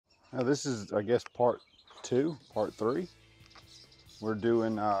Now this is, I guess, part three. We're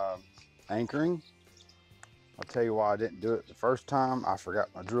doing anchoring. I'll tell you why I didn't do it the first time. I forgot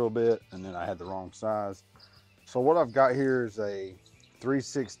my drill bit and then I had the wrong size. So what I've got here is a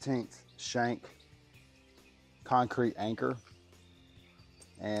 3/16 shank concrete anchor.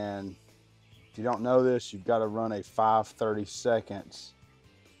 And if you don't know this, you've got to run a 5/32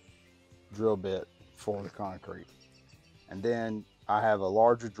 drill bit for the concrete. And then I have a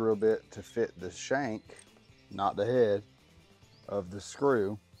larger drill bit to fit the shank, not the head, of the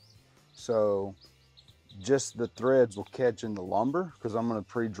screw. So just the threads will catch in the lumber because I'm going to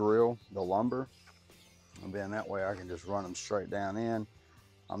pre-drill the lumber. And then that way I can just run them straight down in.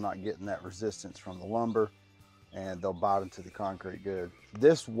 I'm not getting that resistance from the lumber and they'll bite into the concrete good.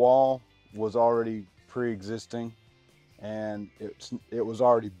 This wall was already pre-existing and it was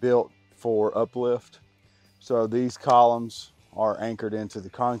already built for uplift. So these columns are anchored into the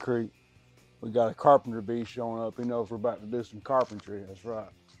concrete. We got a carpenter bee showing up. He knows we're about to do some carpentry. That's right.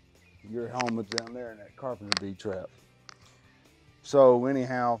 Your home is down there in that carpenter bee trap. So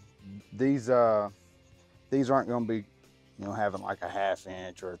anyhow, these aren't going to be, having like a 1/2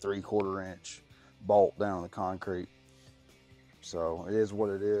 inch or a 3/4 inch bolt down the concrete. So it is what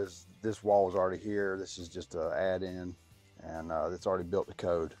it is. This wall is already here. This is just an add-in, and it's already built to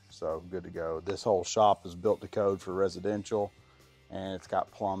code. So good to go. This whole shop is built to code for residential, and it's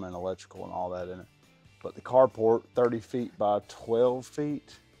got plumbing, electrical, and all that in it. But the carport, 30 feet by 12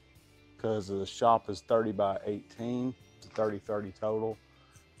 feet, because the shop is 30 by 18. It's a 30-30 total.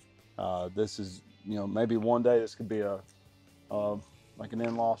 This is, maybe one day this could be like an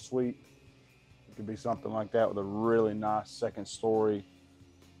in-law suite. It could be something like that with a really nice second story,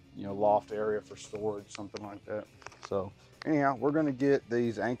 loft area for storage, something like that. So anyhow, we're gonna get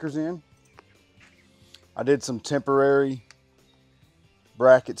these anchors in. I did some temporary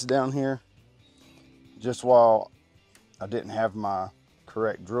brackets down here just while I didn't have my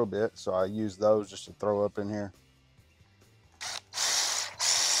correct drill bit, so I used those just to throw up in here.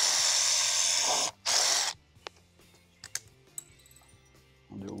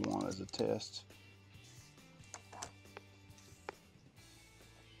 I'll do one as a test.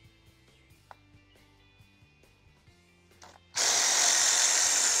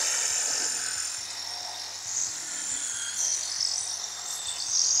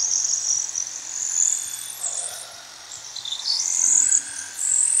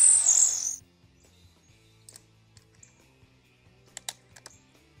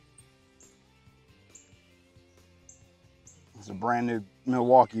 It's a brand new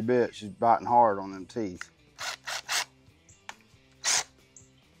Milwaukee bit. She's biting hard on them teeth.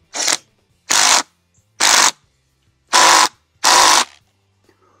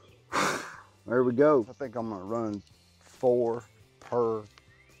 There we go. I think I'm gonna run 4 per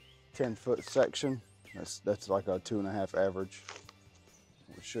 10-foot section. That's like a 2.5 average,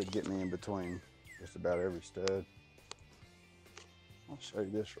 which should get me in between just about every stud. I'll show you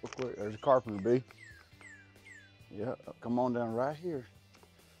this real quick. There's a carpenter bee. Yeah, come on down right here.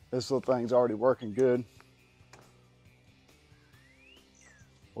 This little thing's already working good.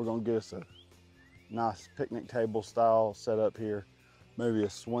 We're gonna get us a nice picnic table style setup here. Maybe a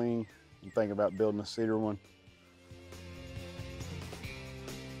swing. I'm thinking about building a cedar one.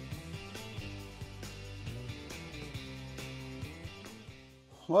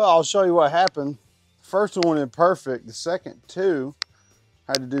 Well, I'll show you what happened. The first one went in perfect. The second two,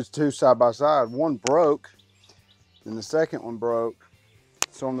 I had to do 2 side by side. One broke, and the second one broke.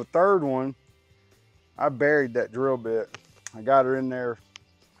 So on the third one, I buried that drill bit. I got her in there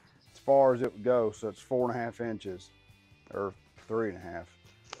as far as it would go. So it's 4.5 inches or 3.5.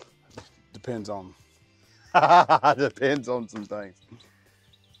 Depends on, depends on some things.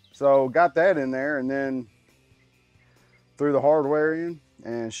 So got that in there and then threw the hardware in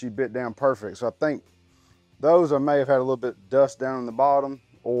and she bit down perfect. So I think those I may have had a little bit of dust down in the bottom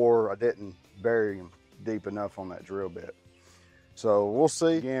or I didn't bury them deep enough on that drill bit. So we'll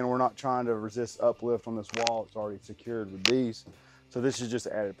see. Again, we're not trying to resist uplift on this wall. It's already secured with these. So this is just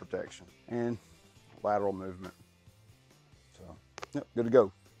added protection and lateral movement. So, yep, good to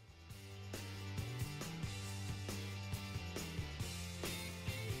go.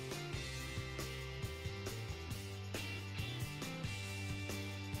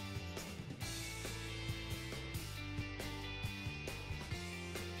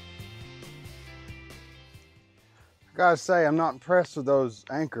 I gotta say, I'm not impressed with those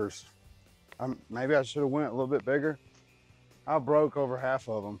anchors. Maybe I should have went a little bit bigger. I broke over half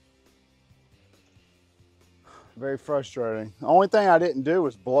of them. Very frustrating. The only thing I didn't do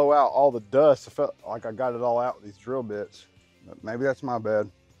was blow out all the dust. I felt like I got it all out with these drill bits, but maybe that's my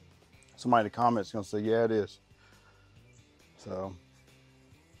bad. Somebody in the comments is gonna say, yeah, it is. So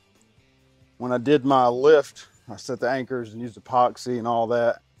when I did my lift, I set the anchors and used epoxy and all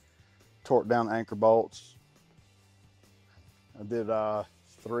that, torqued down the anchor bolts. I did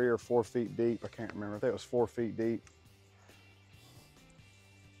 3 or 4 feet deep. I can't remember. I think it was 4 feet deep.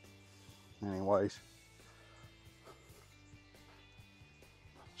 Anyways,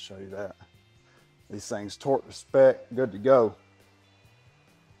 I'll show you that. These things torqued to spec, good to go.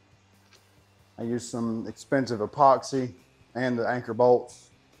 I used some expensive epoxy and the anchor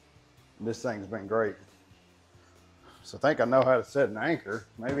bolts. This thing's been great. So I think I know how to set an anchor.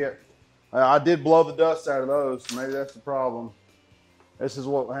 Maybe I did blow the dust out of those. So maybe that's the problem. This is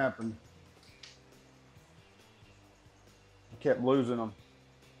what happened. I kept losing them.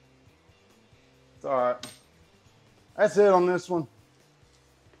 It's all right. That's it on this one.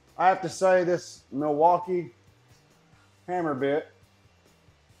 I have to say this Milwaukee hammer bit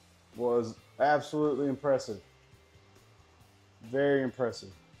was absolutely impressive. Very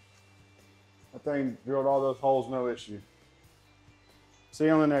impressive. That thing drilled all those holes, no issue. See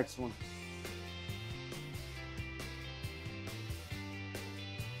you on the next one.